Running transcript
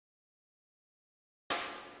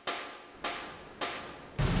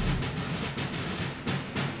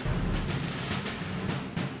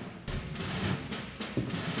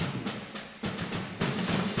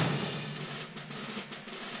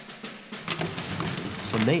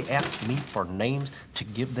When they asked me for names, to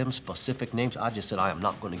give them specific names, I just said, I am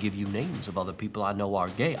not going to give you names of other people I know are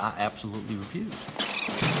gay. I absolutely refuse.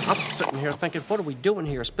 I'm sitting here thinking, what are we doing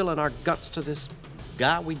here? Spilling our guts to this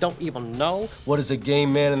guy we don't even know? What is a gay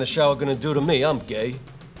man in the shower gonna do to me? I'm gay.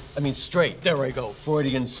 I mean, straight. There I go.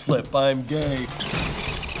 Freudian slip. I'm gay.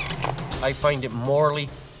 I find it morally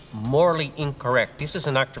incorrect. This is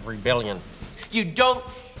an act of rebellion. You don't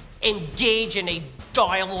engage in a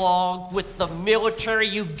dialogue with the military.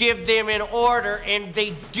 You give them an order and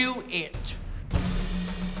they do it.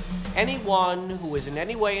 Anyone who is in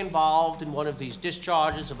any way involved in one of these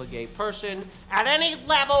discharges of a gay person at any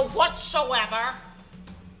level whatsoever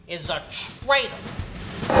is a traitor.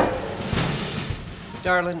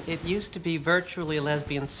 Darling, it used to be virtually a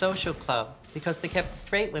lesbian social club because they kept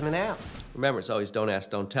straight women out. Remember, it's always don't ask,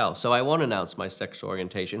 don't tell. So I won't announce my sexual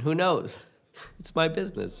orientation. Who knows? It's my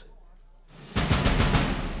business.